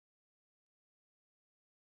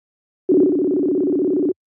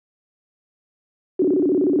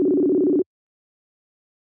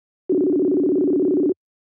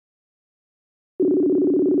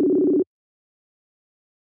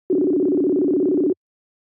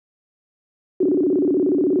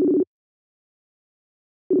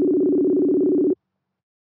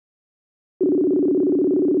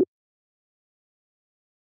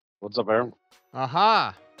What's up, Aaron?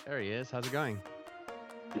 Aha! There he is. How's it going?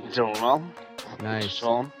 Doing well. Just Nice.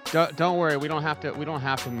 chilling. Don't worry. We don't have to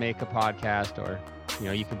make a podcast, or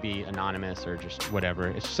you can be anonymous or just whatever.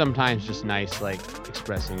 It's sometimes just nice, like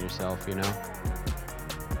expressing yourself. Yep.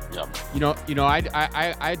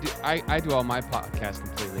 I do all my podcasts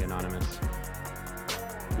completely anonymous.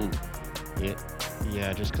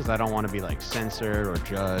 Yeah, just because I don't want to be like censored or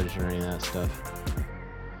judged or any of that stuff.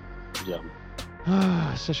 Yep.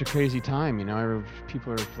 It's such a crazy time,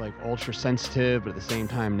 people are like ultra sensitive, but at the same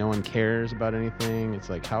time no one cares about anything. It's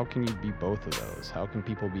like, how can you be both of those? How can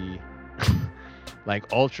people be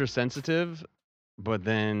like ultra sensitive but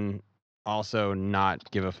then also not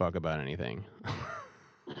give a fuck about anything?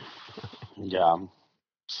 Yeah.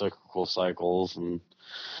 Cyclical cycles and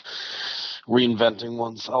reinventing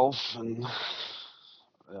oneself, and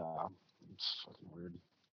yeah, it's fucking weird.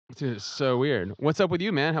 Dude, it's so weird. What's up with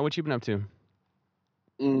you, man? What you been up to?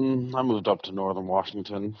 I moved up to northern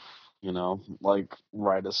Washington, like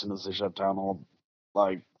right as soon as they shut down all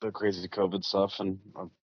like the crazy COVID stuff, and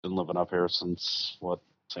I've been living up here since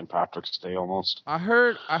St. Patrick's Day almost. I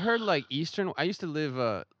heard like I used to live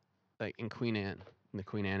like in the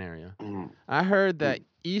Queen Anne area. I heard that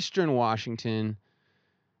Eastern Washington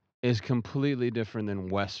is completely different than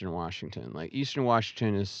Western Washington. Like Eastern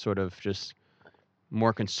Washington is sort of just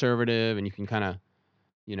more conservative, and you can kind of,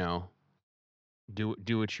 do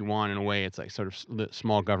what you want in a way. It's like sort of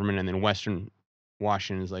small government, and then Western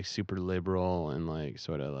Washington is like super liberal and like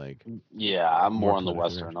sort of like. Yeah, I'm more on the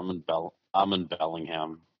politically western. I'm in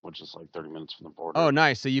Bellingham, which is like 30 minutes from the border. Oh,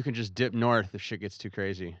 nice. So you can just dip north if shit gets too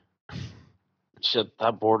crazy. Shit,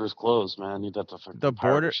 that border's closed, man. You'd have to The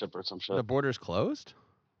border ship or some shit. The border's closed?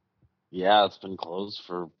 Yeah, it's been closed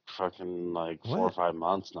for fucking like 4 or 5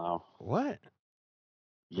 months now. What?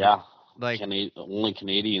 Yeah, Like only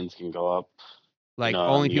Canadians can go up. Like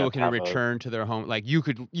only people can return to their home. Like you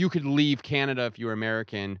could leave Canada if you're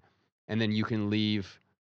American, and then you can leave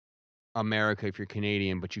America if you're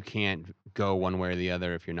Canadian, but you can't go one way or the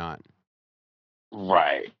other if you're not.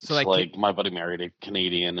 Right. So like my buddy married a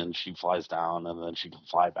Canadian, and she flies down, and then she can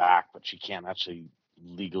fly back, but she can't actually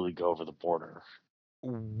legally go over the border.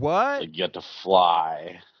 What? Like you have to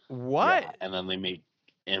fly. What? Yeah, and then when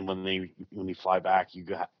you fly back,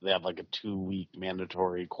 they have like a 2-week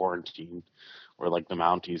mandatory quarantine, where like the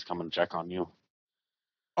Mounties come and check on you.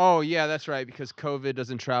 Oh yeah, that's right, because COVID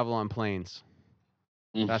doesn't travel on planes.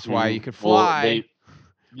 That's why you could fly. Well,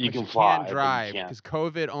 you can fly, can't drive, because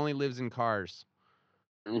COVID only lives in cars.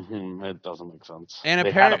 It doesn't make sense. And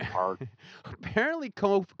apparently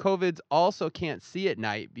COVID also can't see at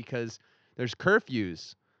night because there's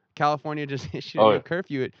curfews. California just issued a new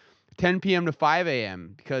curfew at 10 p.m. to 5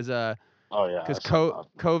 a.m. because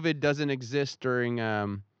COVID doesn't exist during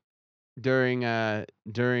the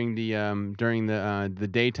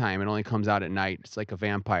daytime. It only comes out at night. It's like a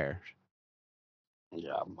vampire.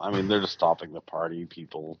 Yeah, I mean, they're just stopping the party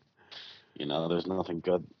people. There's nothing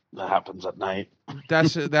good that happens at night.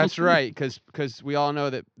 That's right, because we all know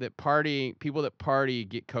that people that party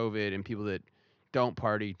get COVID, and people that don't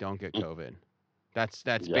party don't get COVID. That's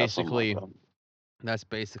basically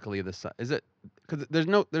the is it, because there's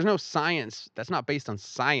no science. That's not based on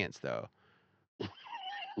science though.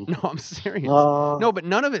 No, I'm serious. No, but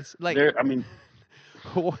none of it's like. I mean,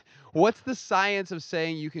 what's the science of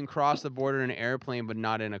saying you can cross the border in an airplane but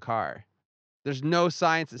not in a car? There's no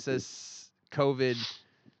science that says COVID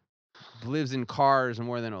lives in cars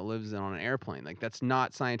more than it lives on an airplane. Like that's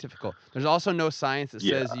not scientific. There's also no science that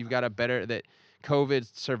says that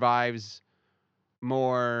COVID survives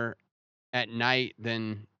more at night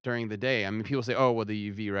than during the day. I mean, people say, "Oh, well,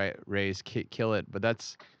 the UV rays kill it," but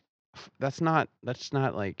that's not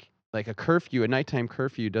like a curfew. A nighttime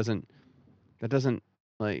curfew doesn't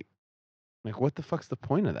like what the fuck's the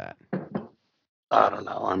point of that? I don't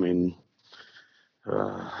know. I mean,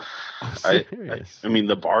 I mean,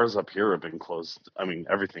 the bars up here have been closed. I mean,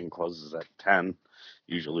 everything closes at 10.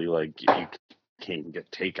 Usually, like you can get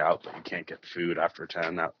takeout, but you can't get food after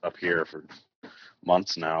 10 up here for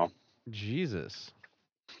months now. Jesus.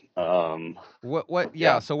 What?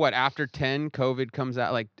 Yeah. So what? After 10, COVID comes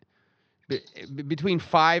out. Like between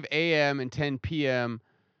 5 a.m. and 10 p.m.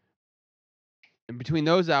 Between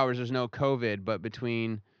those hours, there's no COVID, but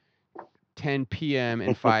between 10 p.m.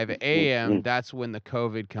 and 5 a.m., that's when the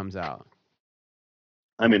COVID comes out.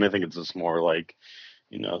 I mean, I think it's just more like,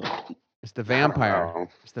 it's the vampire.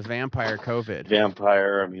 It's the vampire COVID.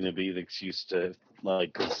 Vampire. I mean, it'd be the excuse to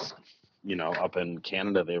like, cause, up in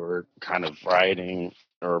Canada, they were kind of rioting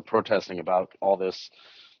or protesting about all this,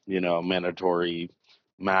 mandatory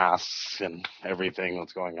masks and everything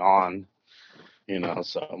that's going on.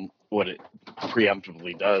 So what it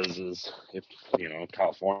preemptively does is if,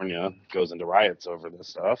 California goes into riots over this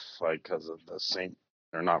stuff, like because of the same,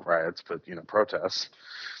 or not riots, but, protests,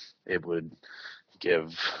 it would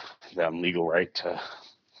give them legal right to,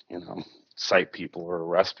 cite people or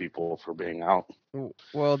arrest people for being out.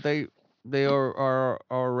 Well, they are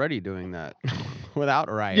already doing that without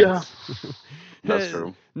Yeah, riots. that's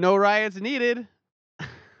true. No riots needed.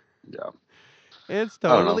 Yeah. It's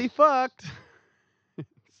I don't know. totally fucked.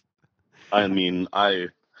 I mean,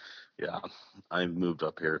 yeah, I moved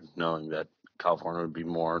up here knowing that California would be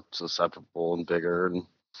more susceptible and bigger, and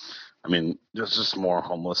I mean, there's just more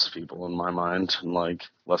homeless people in my mind, and like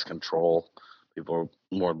less control. People are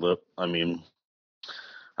more I mean,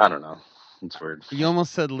 I don't know. It's weird. You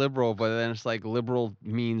almost said liberal, but then it's like liberal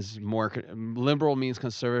means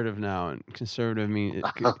conservative now, and conservative means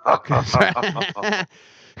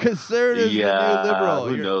conservative's the new Yeah, liberal.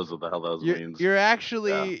 who knows what the hell that means? You're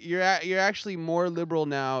Yeah. you're actually more liberal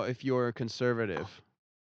now if you're conservative,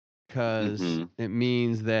 because Hmm. it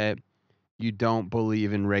means that you don't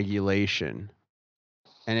believe in regulation.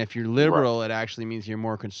 And if you're liberal, Right. it actually means you're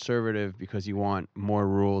more conservative because you want more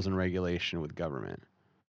rules and regulation with government.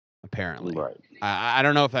 Apparently, Right. I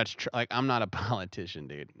don't know if that's true. Like, I'm not a politician,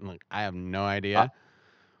 dude. Like, I have no I, idea.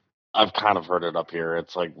 I've kind of heard it up here.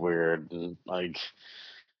 It's like weird, and like,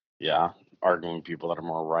 yeah, arguing with people that are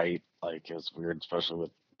more right, like, it's weird, especially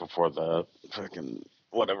with before the fucking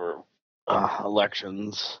whatever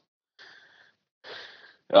elections.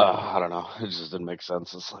 I don't know. It just didn't make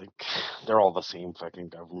sense. It's like they're all the same fucking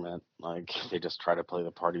government. Like they just try to play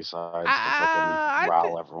the party sides to fucking I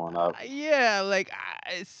rile everyone up. yeah, like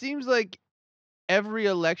it seems like every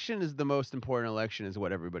election is the most important election, is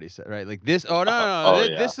what everybody said, right? Like this. Oh no, Oh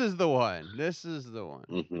yeah. this is the one. This is the one.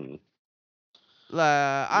 Mhm.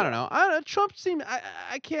 I don't Yeah. know. I don't know. Trump seemed.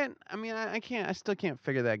 I can't. I mean, I can't. I still can't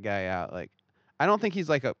figure that guy out. Like, I don't think he's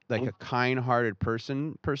like a Mm. kind-hearted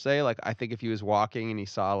person per se. Like, I think if he was walking and he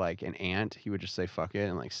saw like an ant, he would just say fuck it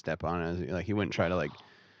and like step on it. Like, he wouldn't try to like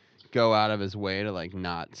go out of his way to like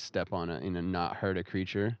not step on it, not hurt a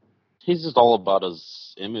creature. He's just all about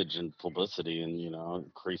his image and publicity, and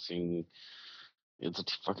increasing. It's a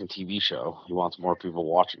fucking TV show. He wants more people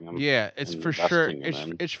watching him Yeah, it's and for sure. investing in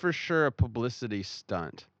him. It's for sure a publicity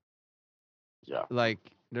stunt. Yeah. Like,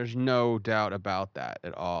 there's no doubt about that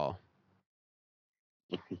at all.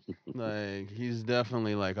 Like, he's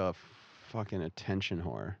definitely like a fucking attention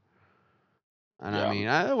whore. And I Yeah. mean,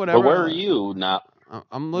 But whatever. where are you now?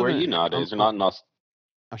 I'm Where are living. you nowadays? You're not in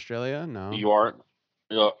Australia. No, You aren't.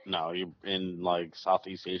 No, you're in like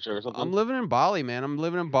Southeast Asia or I'm something. living in Bali, man. I'm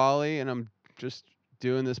living in Bali, and I'm just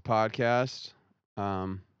doing this podcast.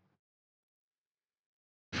 Um,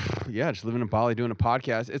 yeah, just living in Bali doing a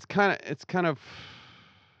podcast. It's kind of.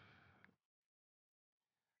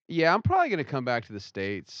 Yeah, I'm probably gonna come back to the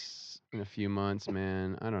States in a few months,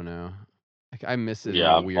 man. I don't know. Like, I miss it in a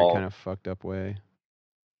Yeah, weird kind of fucked up way.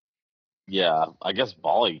 Yeah, I guess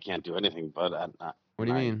Bali you can't do anything but at What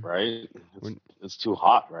do you night, mean? right? What, It's too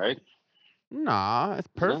hot, right? nah, it's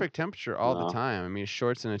Isn't it? perfect temperature all the No. time. I mean,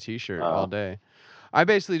 shorts and a t-shirt all Uh, day. I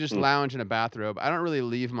basically just hmm, lounge in a bathrobe. I don't really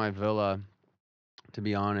leave my villa, to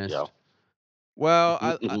be yeah. honest.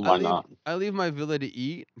 Well, Why not? I leave my villa to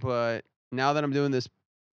eat, but now that I'm doing this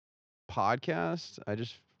podcast, I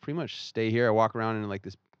just pretty much stay here. I walk around in like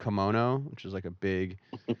this kimono, which is like a big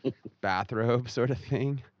bathrobe sort of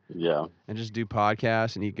thing, Yeah, and just do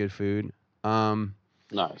podcasts and eat good food. Um,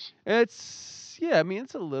 nice. yeah, I mean,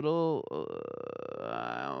 it's a little.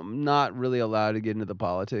 I'm not really allowed to get into the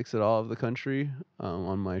politics at all of the country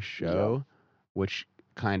on my Yeah, show, which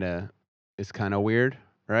kind of is kind of weird,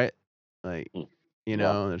 right? Like, mm,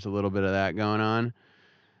 yeah, there's a little bit of that going on.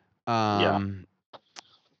 yeah, Um,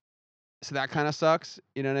 so that kind of sucks.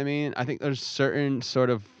 You know what I mean? I think there's certain sort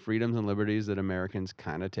of freedoms and liberties that Americans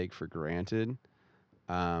kind of take for granted.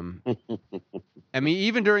 Um, I mean,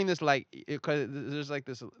 even during this, like, because there's like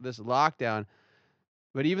this lockdown.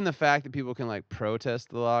 But even the fact that people can like protest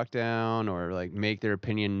the lockdown or like make their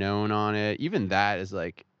opinion known on it, even that is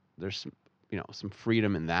like there's some, some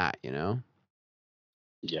freedom in that.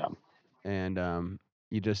 yeah, And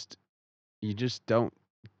you just you just don't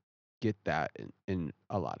get that in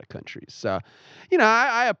a lot of countries. So,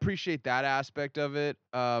 I appreciate that aspect of it.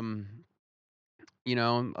 Of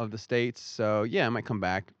the states. So yeah, I might come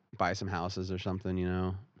back, buy some houses or something.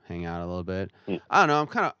 Hang out a little bit. mm, I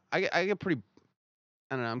don't know. I get pretty.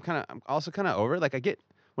 I don't know. I'm also kind of over it. Like,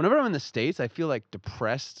 whenever I'm in the States, I feel like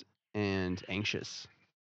depressed and anxious.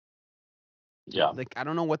 yeah. Like, I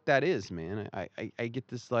don't know what that is, man. I get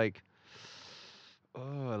this like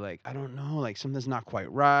oh, like I don't know, like something's not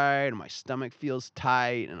quite right, and my stomach feels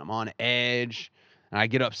tight, and I'm on edge, and I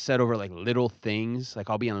get upset over like little things. Like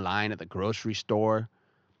I'll be in line at the grocery store,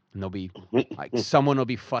 and there'll be like someone will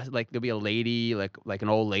be like there'll be a lady, like an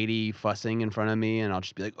old lady fussing in front of me, and I'll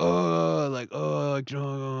just be like, I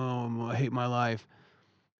hate my life.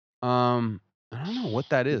 I don't know what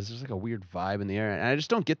that is. There's like a weird vibe in the air, and I just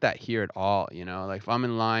don't get that here at all. You know, like if I'm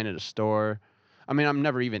in line at a store, I mean, I'm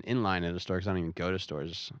never even in line at a store because I don't even go to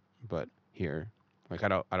stores. But here, like I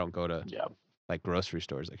don't go to Yeah. like grocery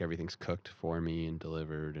stores. Like everything's cooked for me and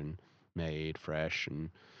delivered and made fresh and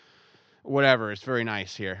whatever. It's very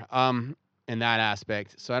nice here. In that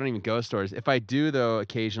aspect. So I don't even go to stores. If I do though,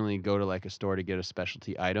 occasionally go to like a store to get a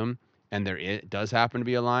specialty item, and it does happen to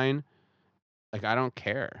be a line, like I don't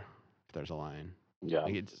care if there's a line. Yeah.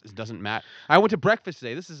 Like it doesn't matter. I went to breakfast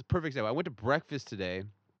today. This is a perfect example. I went to breakfast today.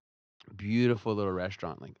 Beautiful little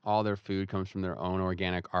restaurant. Like all their food comes from their own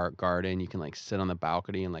organic art garden. You can like sit on the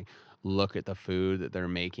balcony and like look at the food that they're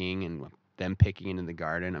making and them picking it in the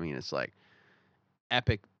garden. I mean, it's like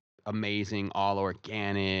epic, amazing, all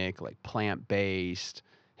organic, like plant based,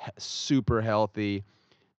 super healthy,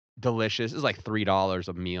 delicious. It's like $3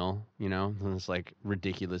 a meal. You know, and it's like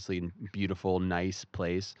ridiculously beautiful, nice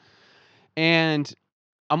place. And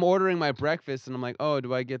I'm ordering my breakfast and I'm like, oh,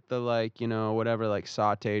 do I get the like, whatever, like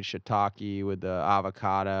sauteed shiitake with the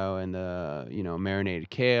avocado and the, marinated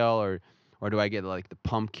kale, or do I get like the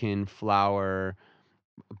pumpkin flour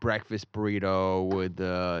breakfast burrito with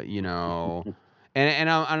the, and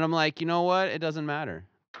I'm like, you know what? It doesn't matter.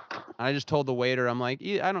 I just told the waiter, I'm like,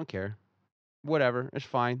 yeah, I don't care. Whatever, it's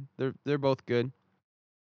fine. They're both good.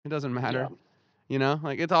 It doesn't Yeah. matter.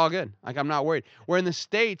 Like it's all good. Like I'm not worried. Where in the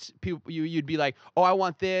States, people you'd be like, oh, I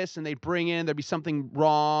want this, and they'd bring in, there'd be something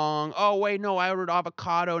wrong. Oh wait, no, I ordered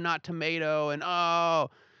avocado, not tomato, and oh,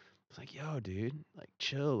 it's like, yo, dude, like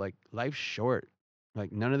chill. Like life's short.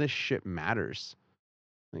 Like none of this shit matters.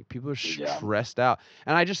 Like people are Yeah. stressed out,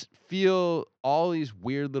 and I just feel all these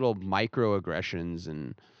weird little microaggressions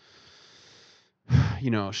and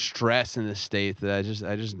stress in the States that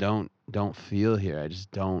I just don't feel here. I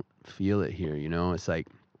just don't feel it here. It's like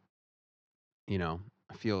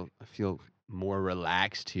I feel more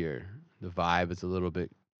relaxed here. The vibe is a little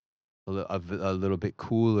bit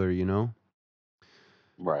cooler.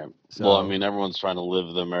 Right. Well, I So mean, everyone's trying to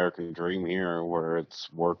live the American dream here, where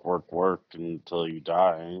it's work, work, work until you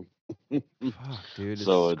die. fuck, dude,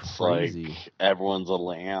 So it's it's like crazy. everyone's a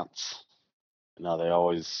Lance. They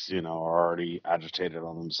always, are already agitated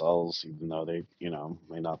on themselves, even though they,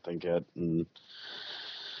 may not think it. And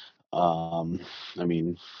um, I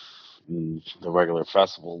mean, in the regular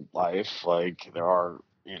festival life, like there are,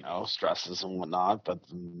 stresses and whatnot, but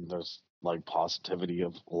then there's like positivity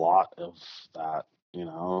of a lot of that,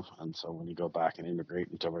 and so when you go back and integrate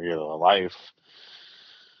into regular life,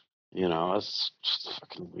 it's just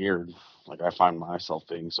fucking weird. Like I find myself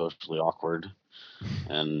being socially awkward,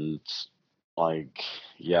 and like,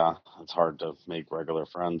 yeah, it's hard to make regular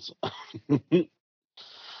friends.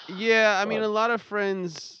 Yeah, I mean, But a lot of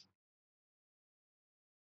friends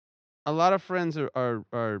are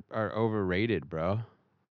overrated, bro.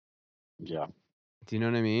 yeah, Do you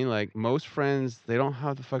know what I mean? Like most friends, they don't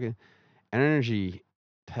have the fucking energy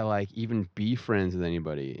to like even be friends with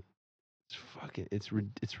anybody. It's fucking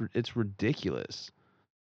it's ridiculous.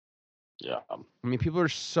 yeah, I mean, people are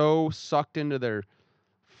so sucked into their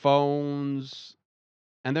phones,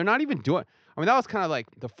 and they're not even doing. I mean, that was kind of like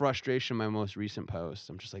the frustration of my most recent post.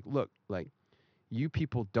 I'm just like, look, like you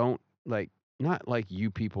people don't like, not like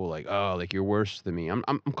you people like, oh, like you're worse than me. I'm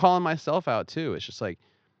calling myself out too. It's just like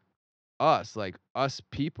us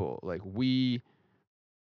people, like we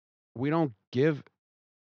don't give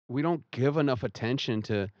we don't give enough attention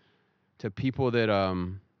to people that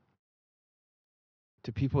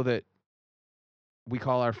we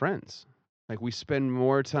call our friends. Like we spend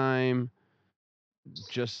more time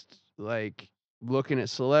just like looking at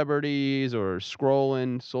celebrities or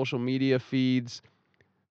scrolling social media feeds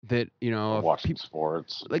that or of watching people.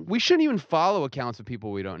 sports. Like we shouldn't even follow accounts of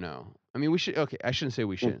people we don't know. I mean, we should. Okay, I shouldn't say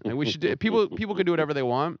we shouldn't. Like we should do. People can do whatever they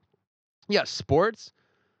want. Yeah, sports.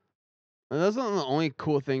 Those are the only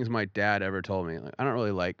cool things my dad ever told me. Like I don't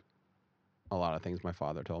really like a lot of things my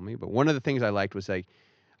father told me, but one of the things I liked was like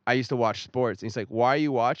I used to watch sports. And he's like, "Why are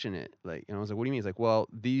you watching it?" Like, and I was like, "What do you mean?" He's like, "Well,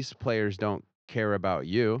 these players don't care about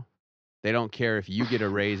you. They don't care if you get a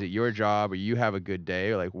raise at your job or you have a good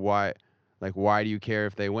day. Or why do you care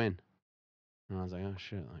if they win?" And I was like, "Oh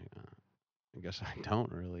shit! Like, I guess I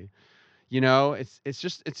don't really." It's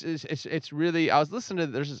just it's really. I was listening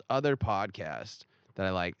to there's this other podcast that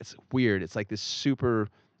I like. It's weird. It's like this super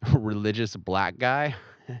religious black guy.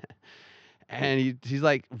 And he's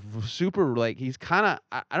like super like he's kind of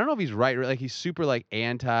I don't know if he's right, like he's super like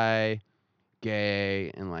anti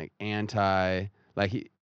gay and like anti like he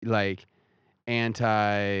like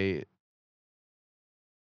anti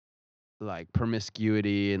like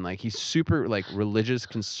promiscuity, and like he's super like religious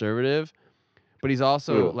conservative, but he's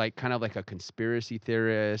also Yeah. like kind of like a conspiracy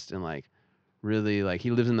theorist, and like really like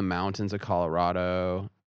he lives in the mountains of Colorado,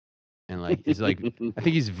 and like is like I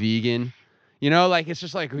think he's vegan. Like it's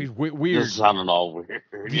just like he's This weird. sounded all weird.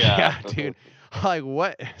 Yeah. Yeah, dude. Like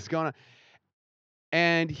what is going on?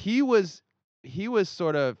 And he was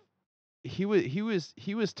sort of he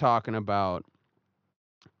was talking about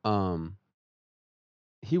um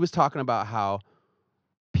he was talking about how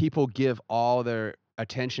people give all their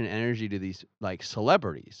attention and energy to these like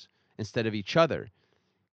celebrities instead of each other.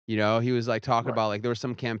 He was like talking Right. about like there was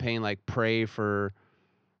some campaign like pray for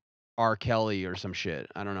R. Kelly or some shit.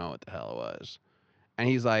 I don't know what the hell it was. And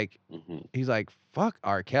Hmm. he's like fuck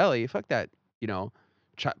R. Kelly, fuck that, you know,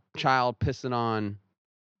 child pissing on,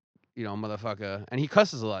 motherfucker. And he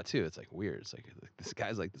cusses a lot too. It's like weird. It's like this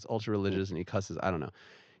guy's like this ultra religious and he cusses. I don't know.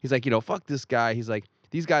 He's like, fuck this guy. He's like,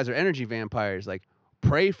 these guys are energy vampires. Like,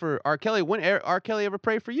 pray for R. Kelly. When R. Kelly ever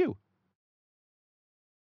pray for you?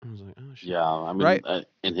 I was like, oh shit. Yeah. I mean, Right?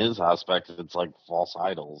 in his aspect, it's like false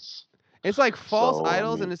idols. It's like false So I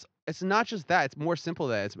idols, and mean, it's not just that. It's more simple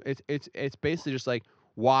than that. It's basically just like,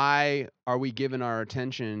 why are we giving our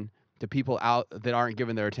attention to people out that aren't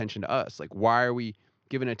giving their attention to us? Like, why are we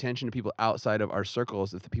giving attention to people outside of our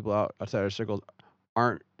circles if the people outside our circles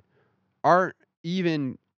aren't aren't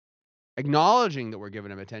even acknowledging that we're giving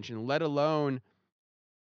them attention, let alone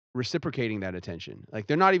reciprocating that attention? Like,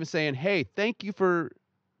 they're not even saying, "Hey, thank you for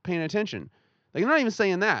paying attention." Like, they're not even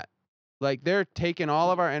saying that. Like, they're taking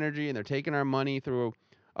all of our energy and they're taking our money through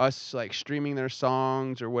us like streaming their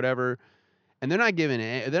songs or whatever, and they're not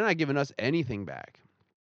giving us anything back.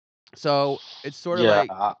 So it's sort of yeah.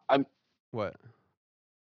 like what?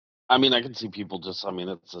 I mean, I can see people just. I mean,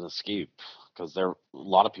 it's an escape because there. A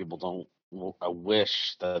lot of people don't. I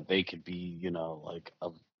wish that they could be, like a,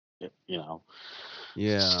 you know,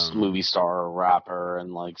 Yeah. movie star or rapper,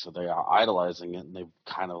 and like so they are idolizing it, and they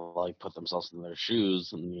kind of like put themselves in their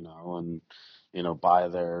shoes, and buy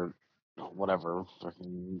their whatever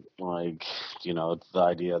freaking like it's the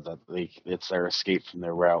idea that it's their escape from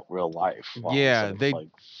their real life, while instead Yeah, of they like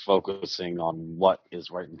focusing on what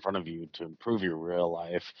is right in front of you to improve your real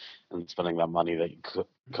life and spending that money that you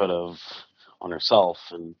could have on yourself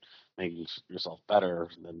and making yourself better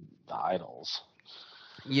than the idols.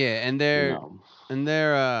 yeah, and you they're know and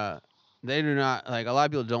they're they do not like a lot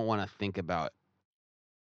of people don't want to think about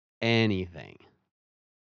anything.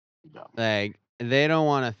 yeah. Like they don't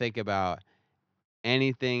want to think about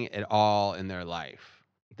anything at all in their life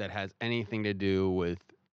that has anything to do with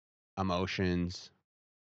emotions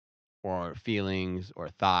or feelings or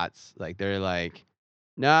thoughts. Like they're like,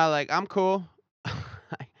 nah, like I'm cool.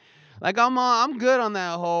 Like I'm good on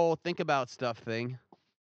that whole think about stuff thing.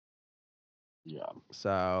 Yeah,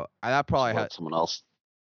 So that just probably had let someone else.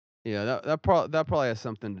 yeah that probably has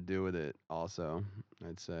something to do with it also.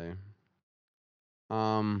 I'd say.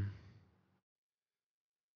 Um.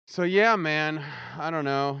 So yeah, man. I don't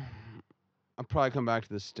know. I'll probably come back to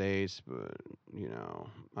the States, but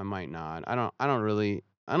I might not. I don't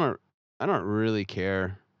really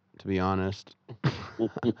care, to be honest.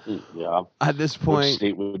 Yeah. At this Which point,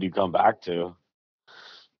 state would you come back to?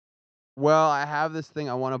 well, I have this thing.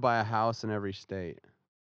 I want to buy a house in every state.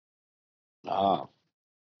 Ah. Does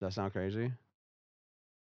that sound crazy?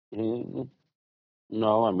 mm,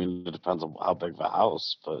 no, I mean it depends on how big the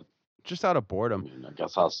house, but Just out of I boredom. mean I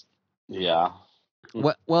guess house. Yeah.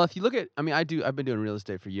 Well, if you look at, I mean, I've been doing real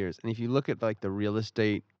estate for years, and if you look at like the real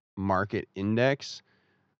estate market index,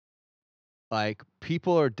 like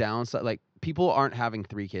people are downside. Like people aren't having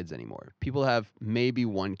 3 kids anymore. People have maybe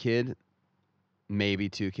 1 kid, maybe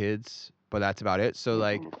 2 kids, but that's about it. So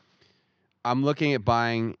like Mhm. I'm looking at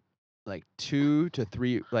buying like 2 to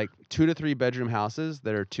 3 bedroom houses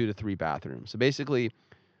that are 2 to 3 bathrooms. So basically,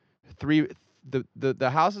 three the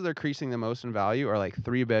houses that are increasing the most in value are like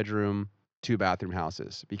 3 bedroom, 2 bathroom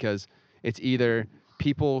houses, because it's either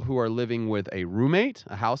people who are living with a roommate,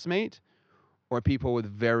 a housemate, or people with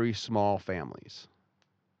very small families.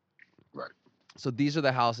 Right. So these are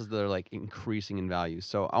the houses that are like increasing in value.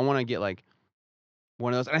 So I want to get like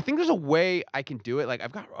one of those. And I think there's a way I can do it. Like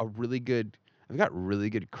I've got really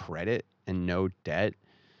good credit and no debt,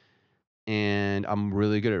 and I'm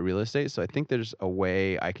really good at real estate. So I think there's a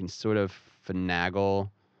way I can sort of finagle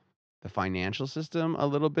the financial system a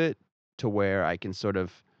little bit to where I can sort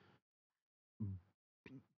of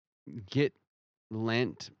get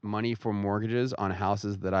lent money for mortgages on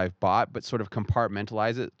houses that I've bought, but sort of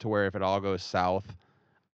compartmentalize it to where if it all goes south,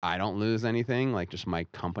 I don't lose anything. Like just my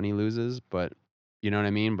company loses, but you know what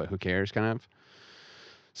I mean? But who cares kind of.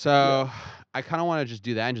 Yeah. So I kind of want to just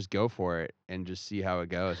do that and just go for it and just see how it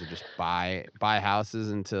goes and just buy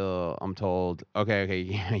houses until I'm told, okay,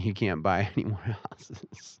 yeah, you can't buy any more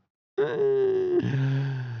houses.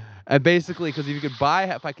 And basically, because if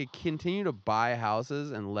I could continue to buy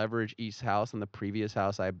houses and leverage each house on the previous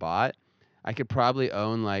house I bought, I could probably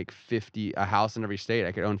own like a house in every state.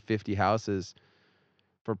 I could own 50 houses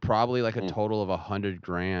for probably like a Mm. total of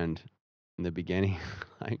 $100,000 in the beginning.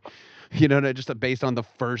 Like, you know, just based on the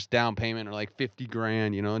first down payment or like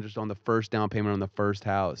 50,000, you know, just on the first down payment on the first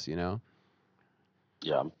house, you know?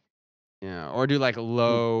 Yeah. Yeah. Or do like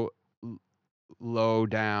Mm. low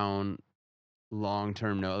down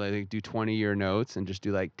long-term note, like do 20-year notes and just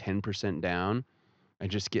do like 10% down and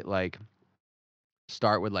just get like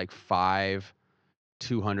start with like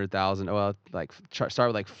 200,000. Well, like start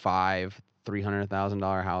with like 300,000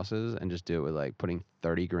 dollar houses and just do it with like putting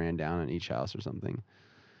 30,000 down on each house or something.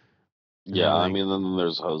 And then Yeah. I like mean, then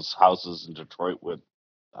there's those houses in Detroit with,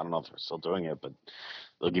 I don't know if they're still doing it, but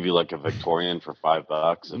they'll give you like a Victorian for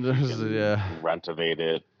 $5 if you can yeah. renovate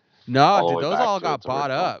it No, all the dude, way those back all to got its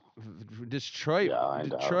bought original. up. Detroit, Yeah, I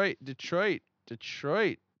know. Detroit, Detroit,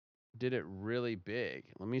 Detroit did it really big.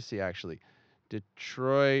 Let me see actually.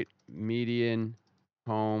 Detroit median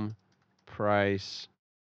home price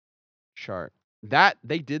chart. That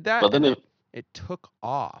they did that But and then then if, it took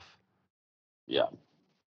off. yeah,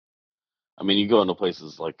 I mean, you go into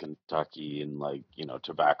places like Kentucky and like,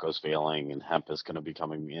 tobacco's failing and hemp is going to be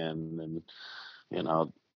coming in and, you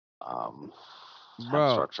know, um, hemp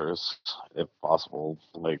Bro, structures if possible.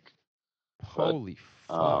 But, holy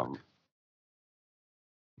um, fuck.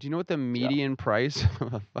 Do you know what the yeah. median price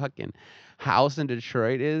of a fucking house in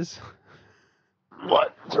Detroit is?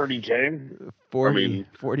 What, 30K? I 40 mean,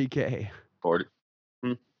 40K. 40.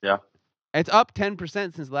 Hmm, yeah. It's up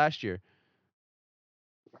 10% since last year.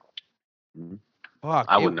 Mhm. Fuck.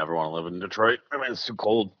 I would never want to live in Detroit. I mean, it's too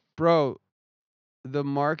cold. Bro, the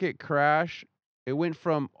market crash, it went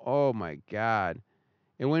from, oh my God.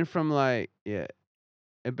 It went from like, yeah,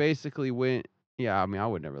 it basically went, yeah, I mean, I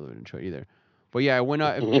would never live in Detroit either. But yeah, it went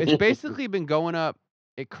up. It's basically been going up.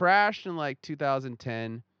 It crashed in like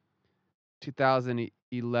 2010,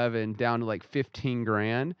 2011 down to like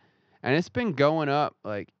 15,000. And it's been going up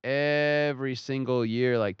like every single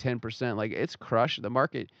year, like 10%. Like it's crushed the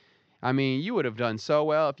market. I mean, you would have done so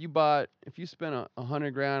well if you spent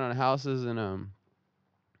 100,000 on houses in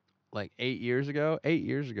like 8 years ago,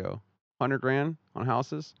 100,000 on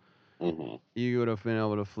houses, Hmm. you would have been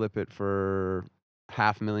able to flip it for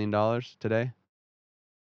 $500,000 today.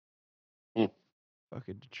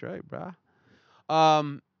 Fucking Detroit, brah.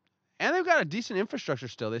 Um, and they've got a decent infrastructure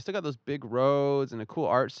still. They still got those big roads and a cool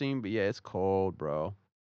art scene, but yeah, it's cold, bro.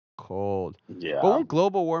 Cold. But Yeah. won't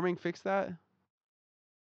global warming fix that?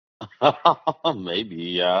 Maybe.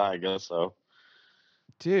 Yeah, I guess so.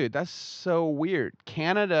 Dude, that's so weird.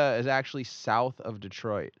 Canada is actually south of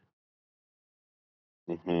Detroit.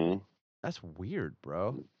 Hmm. That's weird,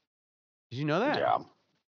 bro. Did you know that? Yeah.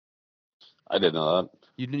 I didn't know that.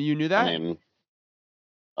 You knew I that? mean,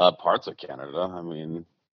 parts of Canada. I mean,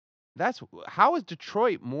 How is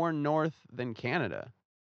Detroit more north than Canada?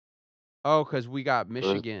 Oh, cause we got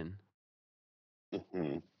Michigan.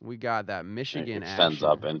 mhm. We got that It Michigan extends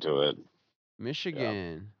up action. into it. Yeah.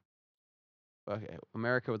 Michigan. Okay,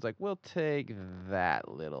 America was like, "We'll take that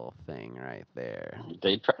little thing right there."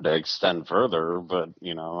 They tried to extend further, but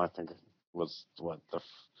I think it was what the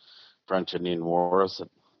French Indian Wars that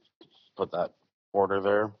put that border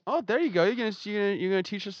there. Oh, there you go. You're gonna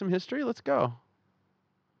teach us some history? Let's go.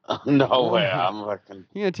 No way. You're I'm fucking.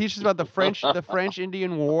 gonna teach us about the French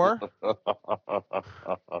Indian War?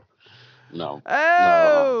 No, no,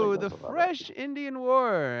 I don't think Oh, the that's about French Indian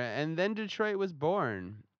War, and then Detroit was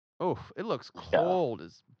born. Oh, it looks it. Yeah, cold.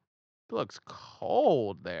 It looks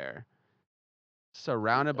cold there.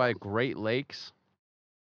 Surrounded yeah. by Great Lakes.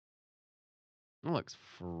 It looks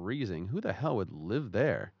freezing. Who the hell would live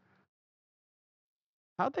there?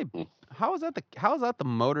 How'd they Hmm. how is that the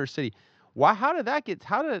Motor City? Why how did that get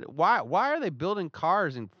how did why are they building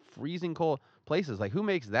cars in freezing cold places? Like who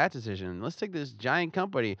makes that decision? Let's take this giant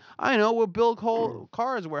company. I know we'll build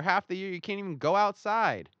cars where half the year you can't even go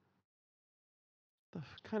outside.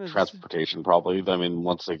 Kind of Transportation probably. I mean,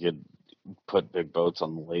 once they could put big boats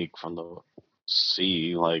on the lake from the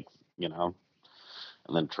sea, and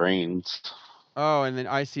then trains. Oh, and then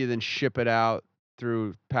I see then ship it out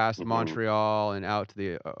through past Hmm. Montreal and out to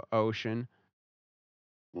the ocean.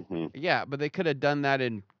 Hmm. Yeah, but they could have done that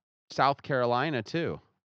in South Carolina too,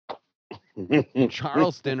 in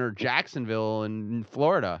Charleston or Jacksonville in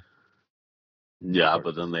Florida. Yeah, Or,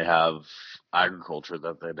 but then they have agriculture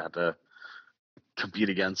that they'd have to compete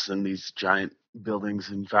against in these giant buildings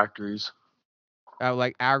and factories.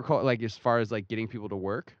 like agriculture, like as far as like getting people to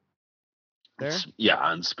work there.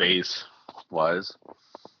 Yeah, and space wise.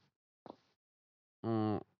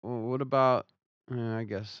 Well, what about? I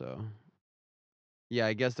guess so. Yeah,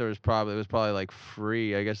 I guess it was probably like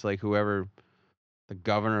free. I guess like whoever the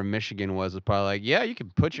governor of Michigan was probably like, yeah, you can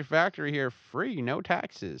put your factory here free, no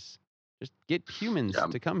taxes. Just get humans Yeah.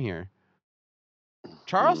 to come here. Mm.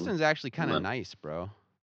 Charleston's actually kind And of then nice, bro.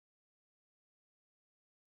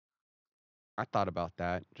 I thought about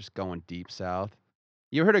that, just going deep south.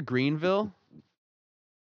 You ever heard of Greenville?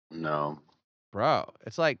 no. Bro,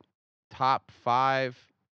 it's like top 5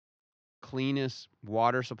 cleanest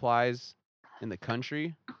water supplies in the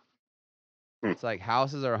country. Hmm. It's like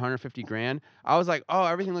houses are 150 grand. I was like, oh,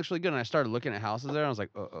 everything looks really good. And I started looking at houses there. And I was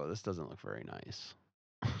like, oh, this doesn't look very nice.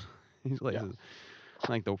 These Yeah. places,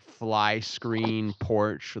 like the fly screen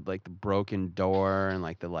porch with like the broken door and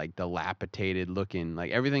like the dilapidated looking,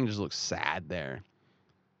 like everything just looks sad there.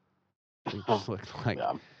 It just looks like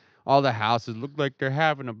Yeah. all the houses look like they're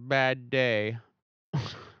having a bad day.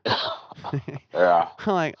 Yeah.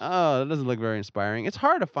 I'm like, oh, that doesn't look very inspiring. It's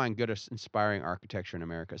hard to find good, inspiring architecture in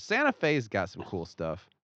America. Santa Fe's got some cool stuff.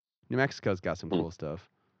 New Mexico's got some Hmm. cool stuff.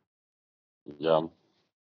 Yeah.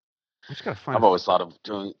 I just gotta find I've always thought of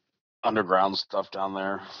doing underground stuff down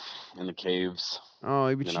there in the caves. Oh,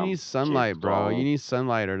 but You you know, need cave sunlight, bro. You dwelling. need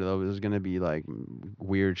sunlight, or there's gonna be like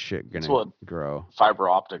weird shit That's gonna what grow. fiber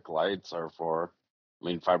optic lights are for. I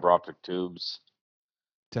mean, fiber optic tubes.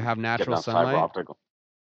 To have Getting natural on fiber sunlight. optic.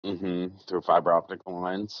 Through fiber optic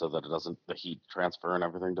lines so that it doesn't, the heat transfer and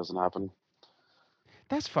everything doesn't happen.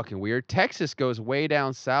 That's fucking weird. Texas goes way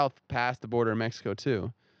down south past the border of Mexico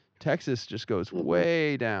too. Texas just goes Hmm.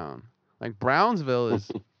 way down. Like Brownsville is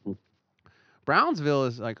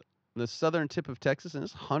like the southern tip of Texas, and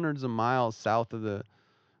it's hundreds of miles south of the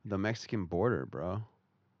Mexican border, bro.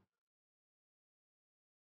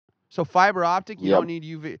 So fiber optic, you Yep. don't need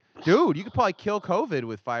UV. Dude, you could probably kill COVID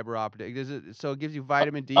with fiber optic. Does it? So it gives you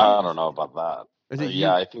vitamin D. I don't know about that. Is it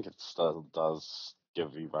Yeah, U? I think it still does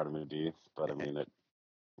give you vitamin D, but I mean,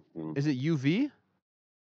 mm, Is it UV?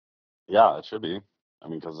 yeah, it should be. I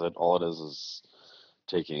mean, because all it is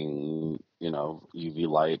taking, UV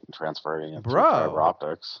light and transferring it through fiber Bro,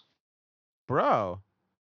 optics. bro.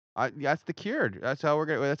 That's the cure. That's how we're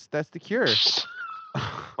gonna. That's the cure.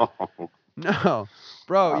 I No,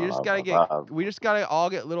 bro. You don't just know gotta get. about We just gotta all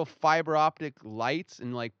get little fiber optic lights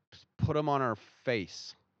and like put them on our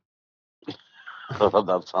face. that.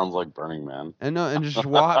 That sounds like Burning Man. And no, and just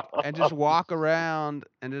walk around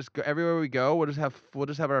and just go everywhere we go. We'll just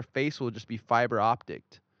have our face will just be fiber optic.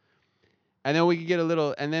 And then we can get a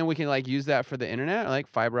little, and then we can like use that for the internet, like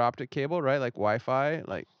fiber optic cable, right? Like Wi-Fi,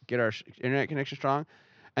 like get our internet connection strong,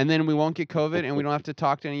 and then we won't get COVID, and we don't have to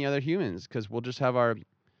talk to any other humans because we'll just have our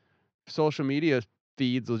social media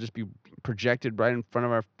feeds will just be projected right in front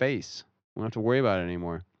of our face. We don't have to worry about it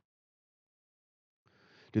anymore.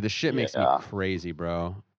 Dude, this shit makes me Yeah. crazy,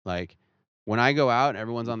 bro. Like when I go out and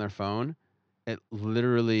everyone's on their phone, it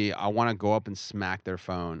literally I want to go up and smack their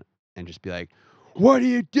phone and just be like, "What are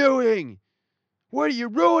you doing? What are you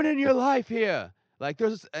ruining your life here?" Like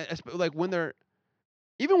there's like when they're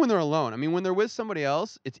even when they're alone. I mean, when they're with somebody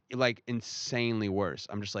else, it's like insanely worse.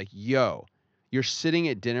 I'm just like, "Yo, you're sitting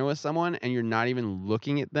at dinner with someone and you're not even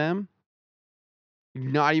looking at them.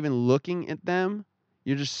 You're not even looking at them.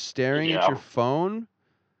 You're just staring at your Yeah. phone.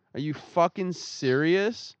 Are you fucking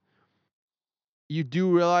serious?" You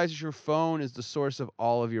do realize your phone is the source of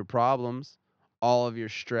all of your problems, all of your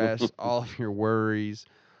stress, all of your worries,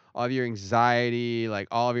 all of your anxiety, like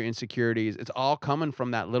all of your insecurities. It's all coming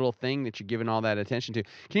from that little thing that you're giving all that attention to.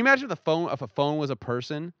 Can you imagine if a phone was a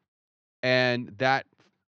person and that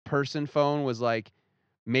person phone was like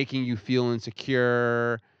making you feel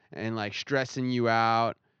insecure and like stressing you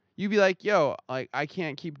out? You'd be like, yo, like I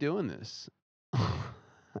can't keep doing this.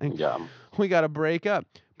 Like, Yeah. we got to break up.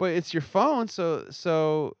 But it's your phone,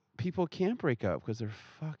 so people can't break up because they're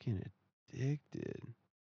fucking addicted.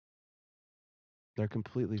 They're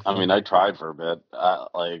completely I mean, fucking. I tried for a bit.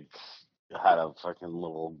 Like, had a fucking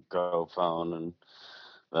little Go phone, and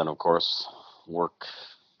then of course work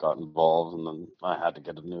got involved, and then I had to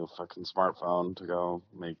get a new fucking smartphone to go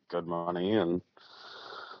make good money and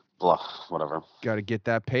blah, whatever. Got to get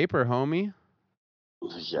that paper, homie.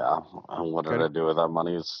 Yeah, and what Got did to I do with that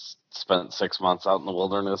money? Spent 6 months out in the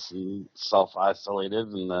wilderness and self isolated,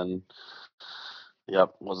 and then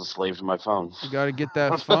Yep, was a slave to my phone. You got to get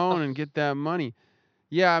that phone and get that money.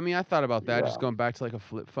 Yeah, I mean, I thought about that, Yeah, just going back to like a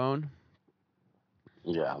flip phone.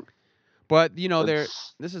 yeah. But you know, It's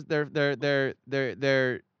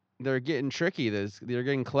they're getting tricky. They're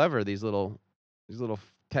getting clever. These little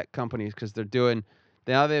tech companies because they're doing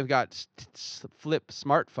now they've got flip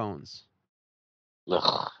smartphones.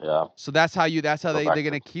 yeah. So that's how Go they're back to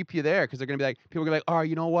gonna keep you there because they're gonna be like people are gonna be like, oh,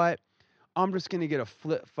 you know what? I'm just gonna get a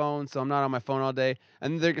flip phone so I'm not on my phone all day,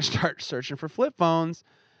 and they're gonna start searching for flip phones.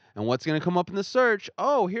 And what's gonna come up in the search?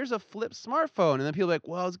 Oh, here's a flip smartphone. And then people are like,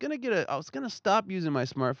 well, I was gonna stop using my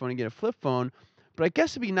smartphone and get a flip phone, but I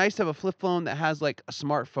guess it'd be nice to have a flip phone that has like a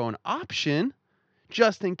smartphone option,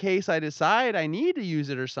 just in case I decide I need to use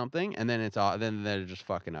it or something. And then they're just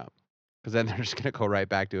fucking up, because then they're just gonna go right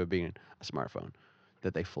back to it being a smartphone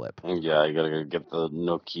that they flip. yeah. You gotta get the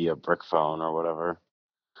Nokia brick phone or whatever.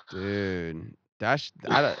 Dude,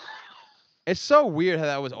 it's so weird how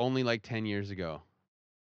that was only like 10 years ago.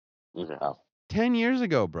 Yeah, 10 years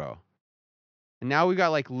ago, bro. And now we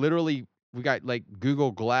got like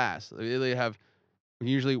Google Glass. We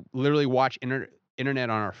usually literally watch internet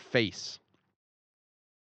on our face.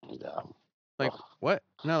 yeah. Like Ugh. what?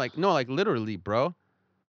 No, like literally, bro.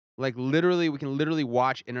 Like literally, we can literally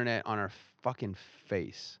watch internet on our fucking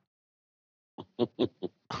face.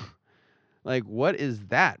 Like what is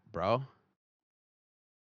that, bro?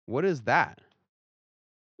 What is that?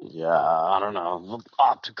 Yeah, I don't know.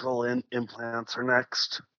 Optical implants are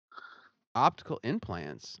next. Optical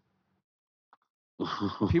implants.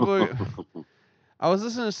 People are I was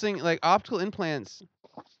listening to sing like optical implants.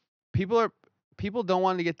 People don't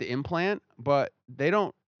want to get the implant, but they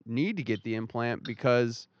don't need to get the implant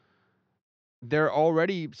because they're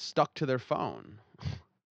already stuck to their phone.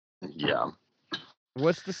 Yeah,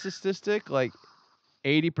 What's the statistic? Like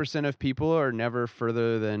 80% of people are never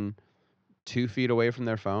further than 2 feet away from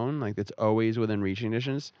their phone. Like it's always within reaching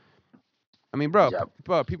distance. I mean, yep,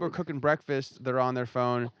 bro, people are cooking breakfast. They're on their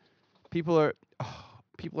phone. People are,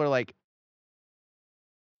 people are like,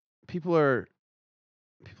 people are,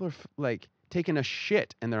 like taking a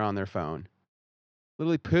shit and they're on their phone.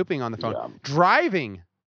 Literally pooping on the phone. yeah. Driving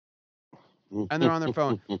and they're on their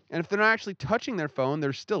phone. And if they're not actually touching their phone,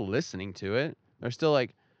 they're still listening to it. They're still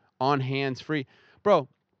like on hands free. Bro,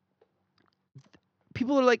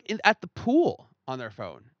 people are like at the pool on their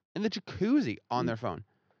phone, in the jacuzzi on their phone,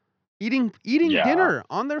 eating Yeah, dinner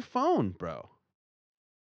on their phone, bro.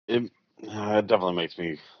 it definitely makes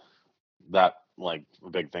me that like a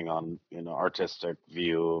big thing on artistic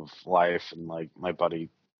view of life, and like my buddy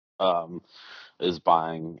um is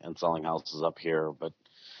buying and selling houses up here, but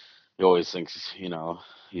he always thinks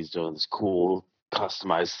he's doing this cool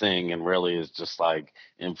customized thing, and really is just like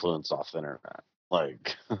influenced off the internet.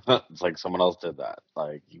 Like it's like someone else did that.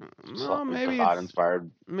 Like you Well, got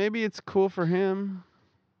inspired. maybe it's cool for him.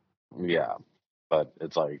 Yeah, but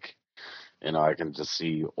it's like I can just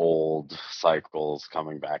see old cycles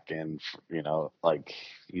coming back in. Like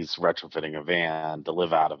he's retrofitting a van to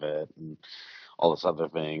live out of it, and all this other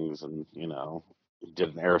things, and he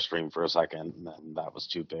did an Airstream for a second, and then that was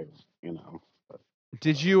too big. But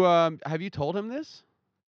Did you have you told him this?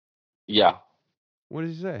 yeah, What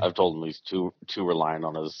did he say? I've told him he's too reliant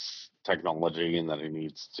on his technology, and that he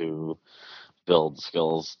needs to build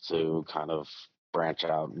skills to kind of branch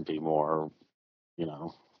out and be more. You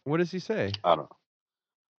know, What does he say? I don't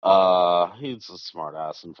know. He's a smart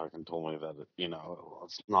ass and fucking told me that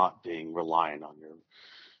it's not being reliant on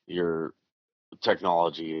your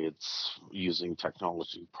technology. It's using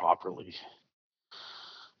technology properly.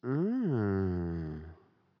 Mm,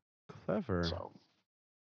 clever. So,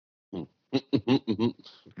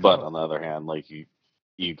 but Co- on the other hand, like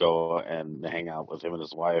you go and hang out with him and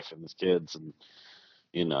his wife and his kids, and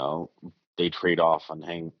you know they trade off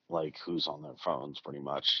on like who's on their phones pretty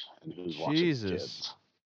much and who's watching the Jesus. kids.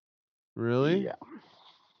 Really? Yeah,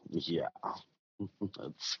 yeah,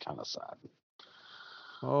 it's kind of sad.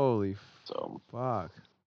 Holy So fuck.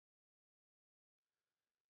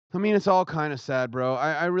 I mean, it's all kind of sad, bro.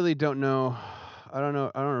 I really don't know. I don't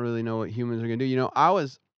know. I don't really know what humans are gonna do.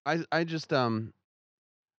 I just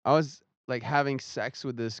I was like having sex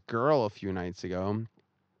with this girl a few nights ago.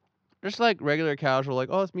 Just like regular casual, like,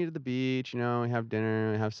 oh, let's meet at the beach, we have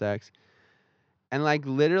dinner, we have sex. And like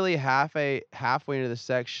literally halfway into the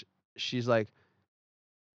sex, she's like,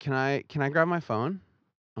 can I grab my phone?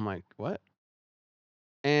 I'm like, what?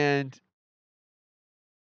 And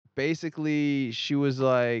basically she was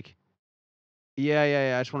like,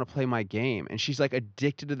 yeah, I just want to play my game. And she's like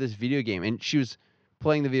addicted to this video game. And she was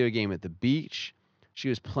playing the video game at the beach. She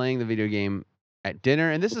was playing the video game at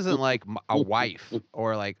dinner, and this isn't like a wife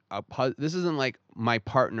or like this isn't like my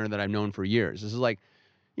partner that I've known for years. This is like,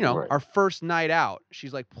 Right. our first night out.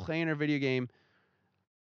 She's like playing her video game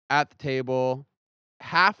at the table.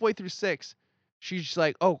 Halfway through 6, she's just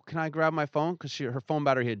like, "Oh, can I grab my phone?" Because her phone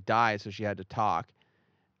battery had died, so she had to talk.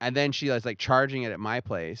 And then she was like charging it at my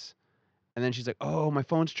place. And then she's like, "Oh, my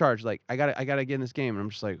phone's charged. Like, I gotta get in this game." And I'm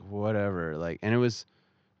just like, "Whatever." Like, and it was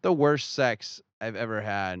the worst sex I've ever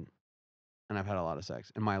had, and I've had a lot of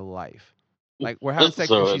sex in my life. Like, we're having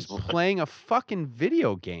sex and So she's it's playing a fucking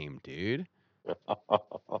video game, dude.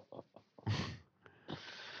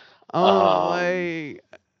 um Like,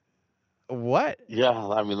 what? yeah,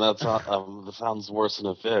 I mean that sounds worse than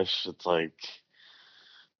a fish. It's like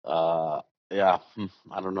uh yeah,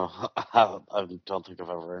 I don't know. I don't think I've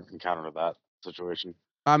ever encountered that situation.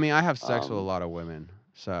 I mean, I have sex with a Um lot of women,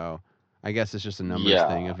 so I guess it's just a numbers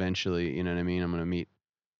thing. yeah. Eventually, you know what I mean? I'm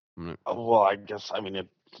gonna, Well, I guess I mean it's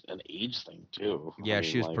an age thing too. I yeah, mean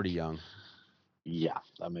she was like pretty young. yeah,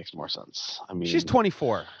 that makes more sense. I She's mean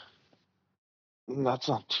 24. that's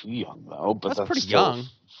not too young though, but That's that's pretty still young.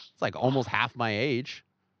 It's like almost half my age.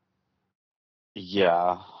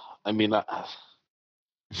 yeah. I mean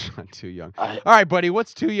Not too young. I All right, buddy,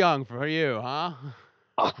 what's too young for you, huh?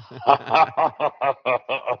 I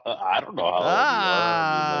don't know how old you are.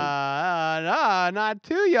 I mean, like Not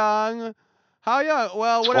too young. How young?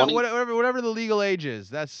 Well, 20. whatever the legal age is.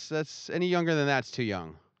 That's any younger than that's too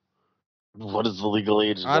young. What is the legal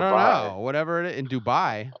age in I don't Dubai? know. Whatever it is in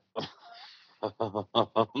Dubai,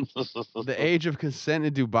 the age of consent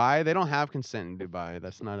in Dubai, they don't have consent in Dubai.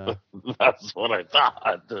 That's not a. That's what I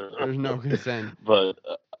thought. There's no consent. But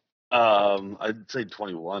I'd say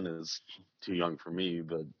 21 is too young for me.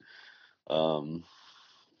 But um,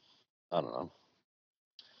 I don't know.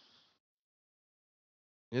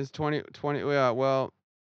 It's 20. Yeah, well,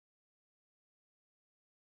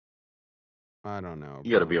 I don't know,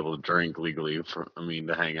 You got to be bro. able to drink legally for. I mean,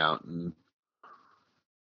 to hang out and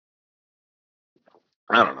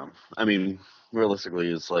I don't know. I mean, realistically,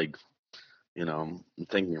 it's like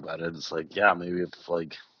thinking about it, it's like yeah, maybe if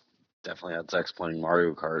like definitely had sex playing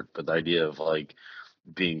Mario Kart, but the idea of like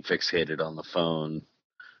being fixated on the phone,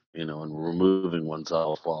 and removing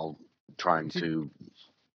oneself while trying Did to,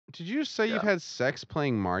 Did you say you've yeah, had sex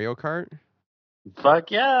playing Mario Kart?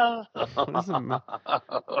 fuck yeah. What does it mean?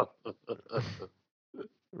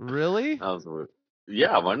 Really? That was weird.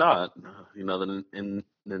 Yeah, why not? In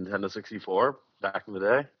Nintendo 64 back in the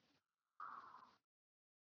day.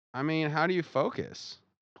 I mean, how do you focus?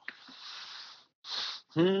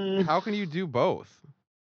 Hmm, How can you do both?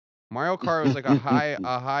 Mario Kart was like a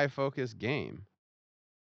high focus game.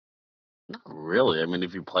 not really. I mean,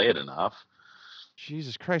 if you play it enough.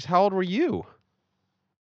 Jesus Christ, how old were you?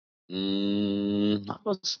 I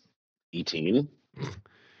was 18.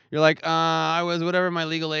 You're like, I was whatever my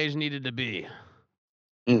legal age needed to be.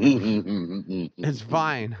 It's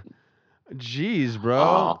fine. Jeez, bro.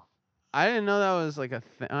 Oh, I didn't know that was like a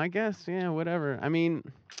thing. I guess, yeah, whatever. I mean,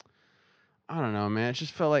 I don't know, man. It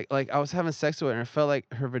just felt like I was having sex with her and it felt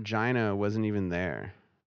like her vagina wasn't even there.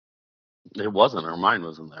 it wasn't. Her mind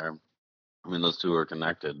wasn't there. I mean, those two are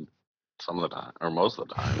connected some of the time, or most of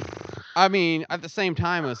the time. I mean, at the same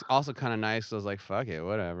time, it was also kind of nice. So I was like, fuck it,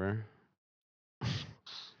 whatever.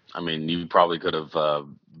 I mean, you probably could have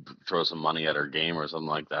throw some money at her game or something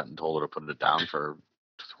like that and told her to put it down for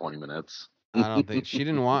 20 minutes. I don't think she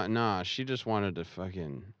didn't want. Nah, she just wanted to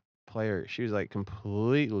fucking play her. She was like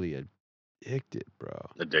completely addicted, bro.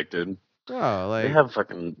 Addicted. Bro, They like, have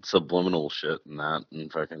fucking subliminal shit in that,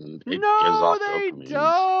 and fucking it gives no, off they dopamine.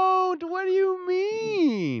 don't. What do you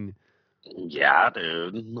mean? Yeah,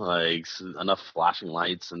 dude. Like enough flashing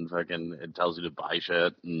lights and fucking it tells you to buy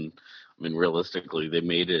shit. And I mean, realistically, they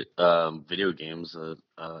made it video games an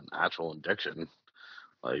actual addiction.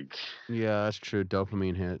 Like, Yeah, that's true.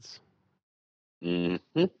 Dopamine hits. mhm.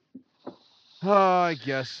 Oh, I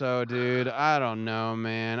guess so, dude. I don't know,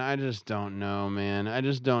 man. I just don't know, man. I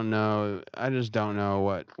just don't know. I just don't know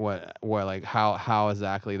what like how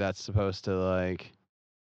exactly that's supposed to like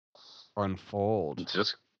unfold. it's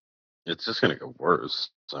just it's just gonna get worse.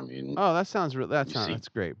 I mean, Oh, that sounds you see, that's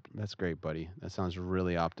great. That's great, buddy. That sounds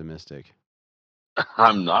really optimistic.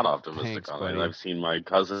 I'm not optimistic Thanks, on it. buddy. I've seen my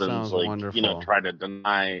cousins Sounds like wonderful. try to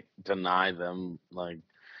deny them like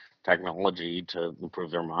technology to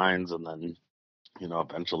improve their minds, and then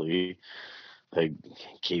eventually they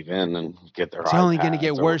cave in and get their It's only gonna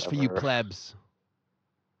get iPads or worse for you whatever. plebs.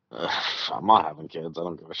 I'm not having kids. I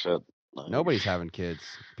don't give a shit. Like, Nobody's having kids.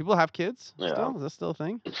 People have kids yeah. still? Is that still a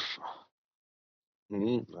thing?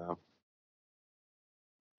 Yeah.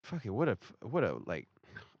 Fuck it. What a like.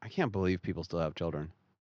 I can't believe people still have children.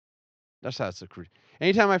 That's so crazy.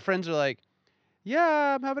 Anytime my friends are like,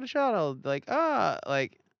 "Yeah, I'm having a child," like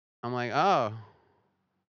I'm like, "Oh,"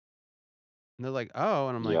 and they're like, "Oh,"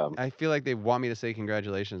 and I'm like, Yeah. I feel like they want me to say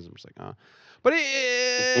congratulations. I'm just like, "Oh," but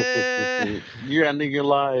it, You're ending your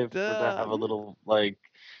life for to duh. have a little like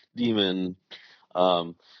demon.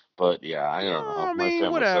 Um, but yeah, I don't No, know. I My mean,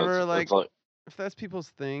 family says whatever. it's Like, like, if that's people's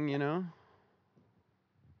thing, you know.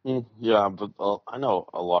 yeah, but I know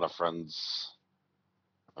a lot of friends.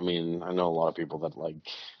 I mean, I know a lot of people that like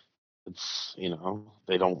it's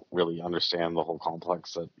they don't really understand the whole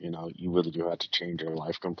complex that you really do have to change your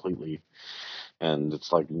life completely, and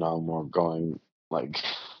it's like no more going like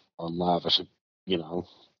on lavish you know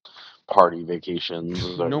party vacations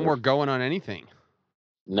No or more going on anything.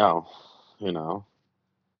 no, you know,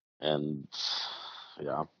 and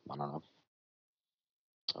yeah, I don't know.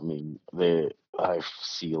 I mean, I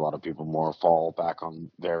see a lot of people more fall back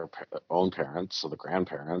on their own parents, so the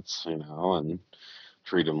grandparents, and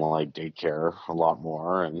treat them like daycare a lot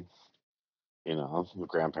more, and the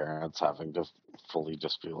grandparents having to fully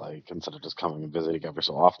just be like, instead of just coming and visiting every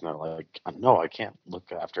so often, they're like, no, I can't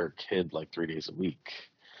look after a kid like 3 days a week.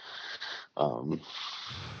 Um,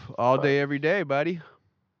 All but day, every day, buddy.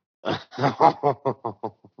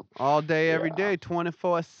 All day, every yeah, day,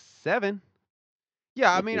 24/7.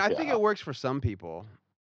 Yeah, I mean, I think yeah. it works for some people.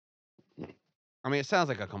 I mean, it sounds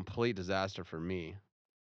like a complete disaster for me.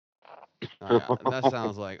 That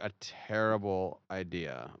sounds like a terrible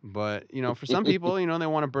idea. But, for some people, they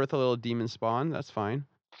want to birth a little demon spawn. That's fine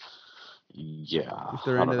Yeah, if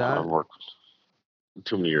they're I into don't know. that. I've worked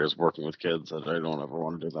too many years working with kids that I don't ever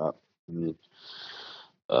want to do that. And,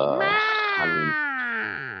 I mean,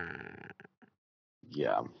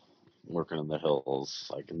 yeah, working in the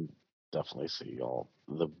hills, I can definitely see all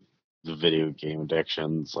the video game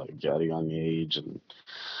addictions, like at a young age, and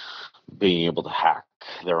being able to hack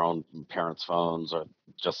their own parents' phones or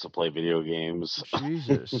just to play video games.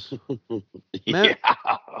 Jesus. Man,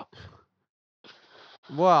 Yeah.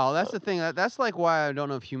 well, that's But the thing. That's like why I don't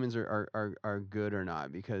know if humans are good or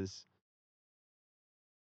not because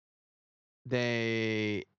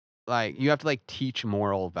they like you have to like teach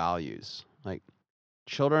moral values. Like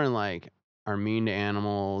children like are mean to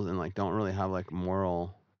animals and like don't really have like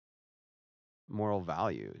moral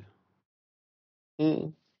value.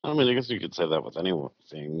 I mean, I guess you could say that with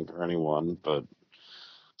anything or anyone, but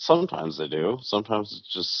sometimes they do. Sometimes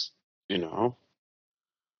it's just,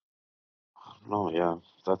 I don't know. Yeah,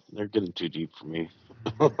 that they're getting too deep for me.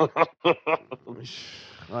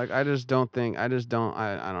 Like I just don't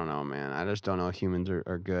I don't know, man. I just don't know if humans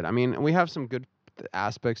are good. I mean, we have some good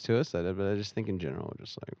aspects to us but I just think in general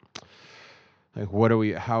just like what are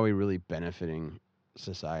we how are we really benefiting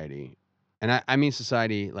society? And I mean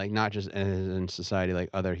society like not just as in society like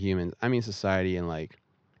other humans. I mean society and like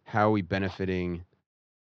how are we benefiting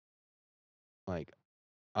like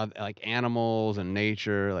like animals and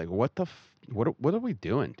nature? Like what are we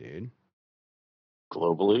doing, dude?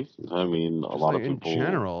 Globally, I mean, a Just lot like of in people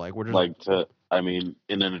general, like we're just like to. I mean,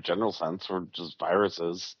 in a general sense, we're just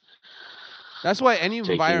viruses that's why any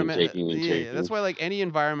taking and environment taking and yeah, that's taking. why like any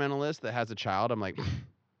environmentalist that has a child, I'm like,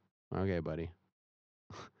 okay, buddy.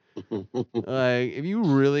 Like if you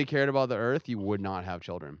really cared about the earth, you would not have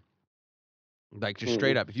children. Like just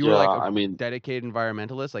straight up. If you were Yeah, like a I mean, dedicated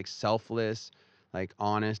environmentalist, like selfless, like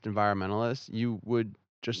honest environmentalist, you would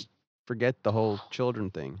just forget the whole children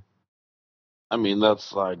thing. that's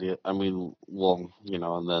the idea. I mean, well,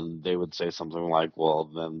 and then they would say something like, "Well,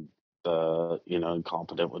 then the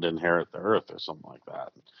incompetent would inherit the earth" or something like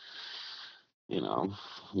that. You know,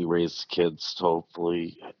 you raise kids to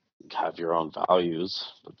hopefully have your own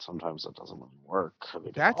values, but sometimes that doesn't really work. Or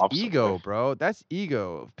they go the That's opposite way. ego, bro. That's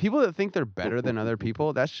ego. People that think they're better than other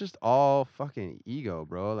people, that's just all fucking ego,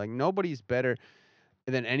 bro. Like nobody's better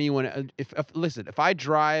than anyone. If listen, if I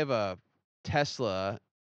drive a Tesla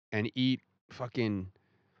and eat fucking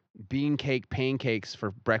bean cake pancakes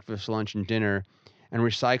for breakfast, lunch, and dinner, and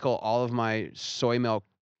recycle all of my soy milk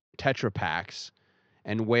Tetra packs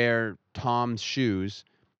and wear Tom's shoes,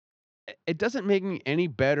 it doesn't make me any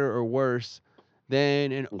better or worse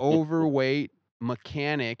than an overweight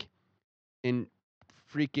mechanic in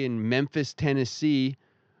freaking Memphis, Tennessee,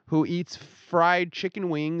 who eats fried chicken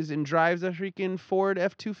wings and drives a freaking Ford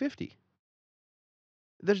F-250.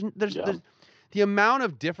 Yeah. There's the amount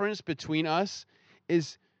of difference between us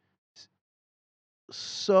is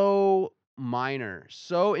so minor,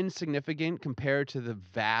 so insignificant compared to the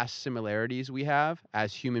vast similarities we have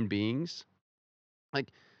as human beings.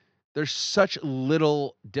 Like there's such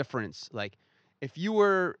little difference. Like if you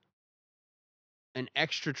were an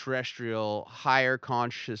extraterrestrial, higher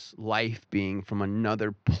conscious life being from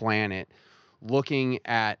another planet looking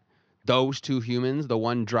at those two humans, the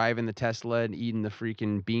one driving the Tesla and eating the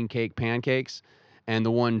freaking beancake pancakes, and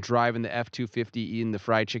the one driving the F-250 eating the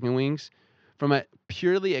fried chicken wings, from a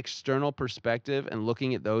purely external perspective and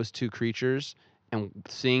looking at those two creatures and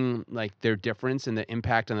seeing like their difference and the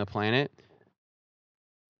impact on the planet,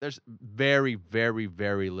 there's very, very,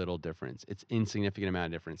 very little difference. It's insignificant amount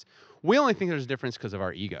of difference. We only think there's a difference because of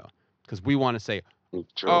our ego, because we want to say,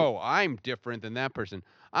 True. "Oh, I'm different than that person."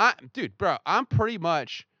 Dude, bro, I'm pretty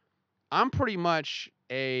much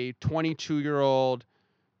a 22-year-old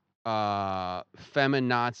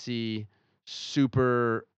feminazi,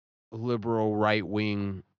 super liberal, right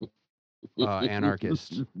wing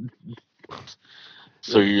anarchist.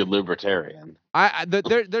 So you're libertarian.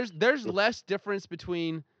 There's less difference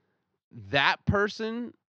between that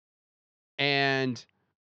person and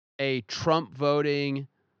a Trump voting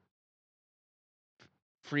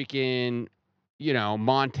freaking,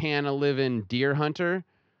 Montana living deer hunter.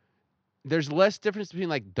 There's less difference between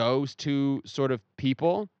like those two sort of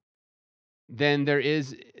people than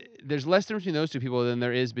there's less difference between those two people than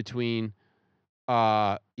there is between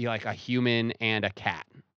like a human and a cat.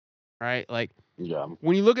 Right? Like Yeah.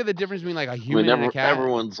 when you look at the difference between like a human and a cat,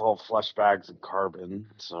 everyone's all flesh bags and carbon,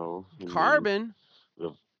 so carbon.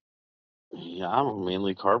 Yeah,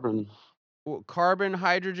 mainly carbon. Well, carbon,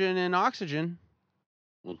 hydrogen, and oxygen.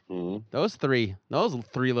 Mm-hmm. Those three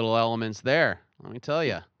little elements there. Let me tell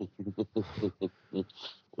you.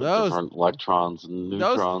 Different electrons and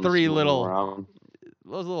neutrons. Those around.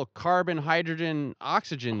 Those little carbon, hydrogen,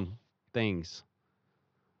 oxygen things.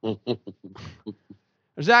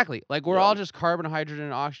 Exactly. Like we're all just carbon, hydrogen,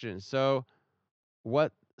 and oxygen. So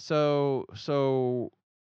what? So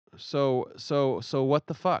what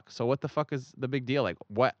the fuck? So what the fuck is the big deal? Like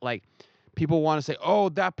what? Like people want to say, oh,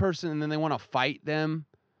 that person, and then they want to fight them.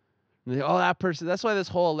 And they, oh, that person. That's why this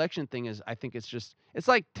whole election thing is. I think it's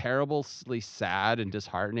like terribly sad and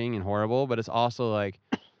disheartening and horrible, but it's also like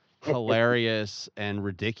hilarious and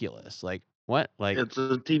ridiculous. Like what? Like it's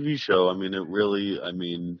a TV show. I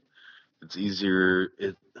mean, it's easier.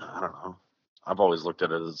 I don't know. I've always looked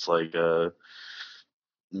at it as like a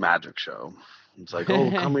magic show. It's like, oh,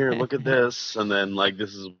 come here, look at this, and then like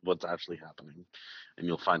this is what's actually happening, and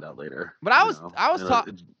you'll find out later. But I was taught.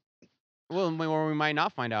 Well, or we might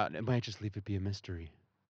not find out. It might just leave it be a mystery.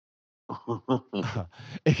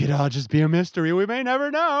 It could all just be a mystery. We may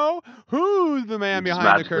never know who's the man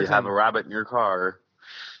behind the curtain. Have a rabbit in your car.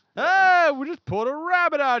 Hey, we just pulled a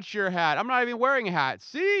rabbit out your hat. I'm not even wearing a hat.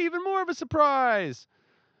 See, even more of a surprise.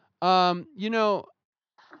 Like,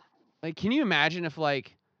 can you imagine if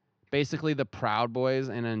like basically the Proud Boys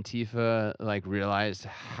and Antifa like realized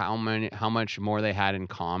how much more they had in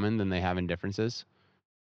common than they have in differences?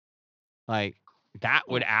 Like that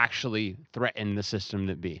would actually threaten the system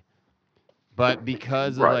to be. But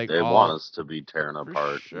because of like they want us to be tearing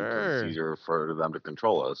apart. Sure. It's easier for them to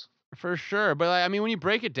control us. For sure. But like, I mean, when you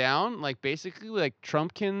break it down, like basically like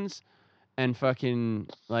Trumpkins and fucking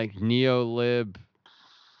like neo-lib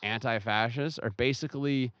anti-fascists are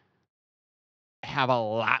basically have a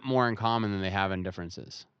lot more in common than they have in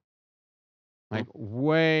differences. Like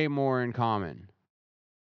way more in common.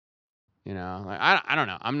 Like I don't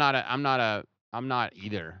know. I'm not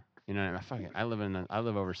either. I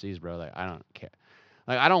live overseas, bro. Like I don't care.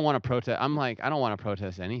 Like I don't want to protest. I'm like I don't want to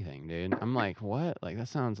protest anything, dude. I'm like what? Like that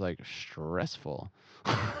sounds like stressful.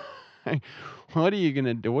 What are you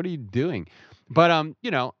gonna do? What are you doing? But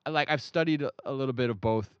like I've studied a little bit of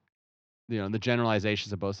both. The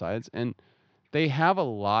generalizations of both sides, and they have a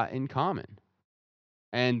lot in common.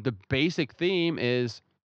 And the basic theme is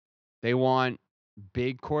they want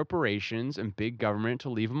big corporations and big government to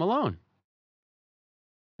leave them alone.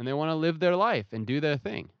 And they want to live their life and do their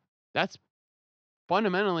thing. That's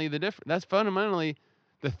fundamentally that's fundamentally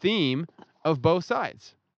the theme of both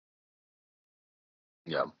sides.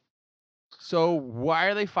 Yeah. So why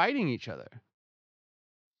are they fighting each other?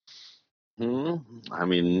 I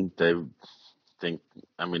mean, they think.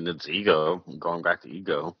 I mean, it's ego. Going back to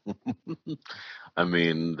ego. I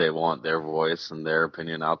mean, they want their voice and their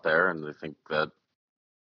opinion out there, and they think that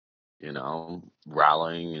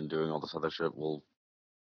rallying and doing all this other shit will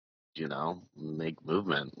make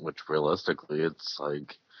movement, which realistically it's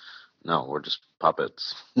like, no, we're just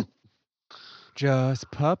puppets. Just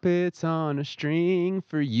puppets on a string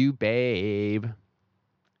for you, babe.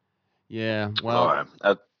 Yeah, well. All right.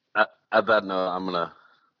 At that note, I'm going to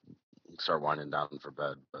start winding down for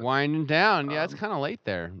bed. But, winding down? Yeah, it's kind of late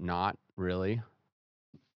there. Not really.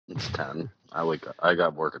 It's 10. I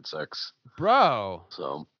got work at 6. Bro.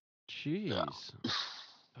 So. Jeez.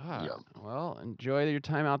 God. Yeah. Well, enjoy your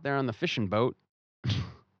time out there on the fishing boat. 6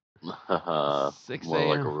 More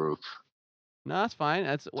like a a.m. roof. No, that's fine.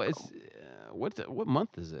 That's So. what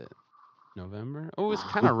month is it? November. Oh, it's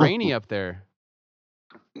kind of rainy up there.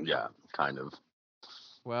 Yeah, kind of.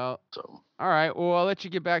 Well, So. all right. Well, I'll let you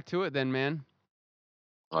get back to it then, man.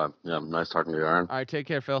 Yeah, nice talking to you, Aaron. All right, take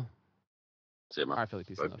care, Phil. See you, man. All right, Philly,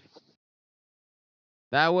 peace Bye. and love.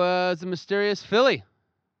 That was the Mysterious Philly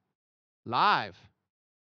live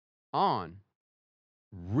on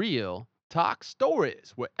Real Talk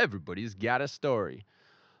Stories, where everybody's got a story.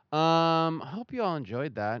 I hope you all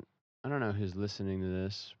enjoyed that. I don't know who's listening to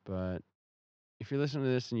this, but if you're listening to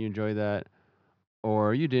this and you enjoy that,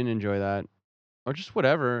 or you didn't enjoy that, or just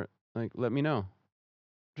whatever, like let me know.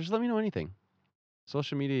 Just let me know anything.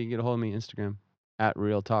 Social media, you can get a hold of me, Instagram, at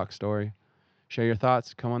Real Talk Story. Share your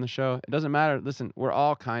thoughts, come on the show. It doesn't matter. Listen, we're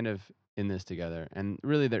all kind of in this together, and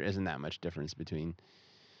really there isn't that much difference between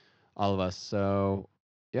all of us. So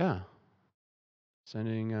yeah.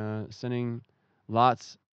 Sending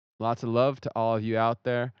lots of love to all of you out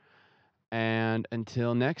there. And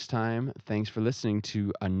until next time, thanks for listening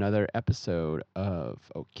to another episode of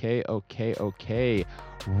Okay,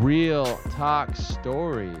 Real Talk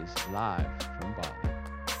Stories live from Bali,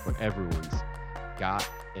 where everyone's got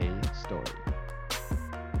a story.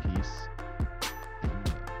 Peace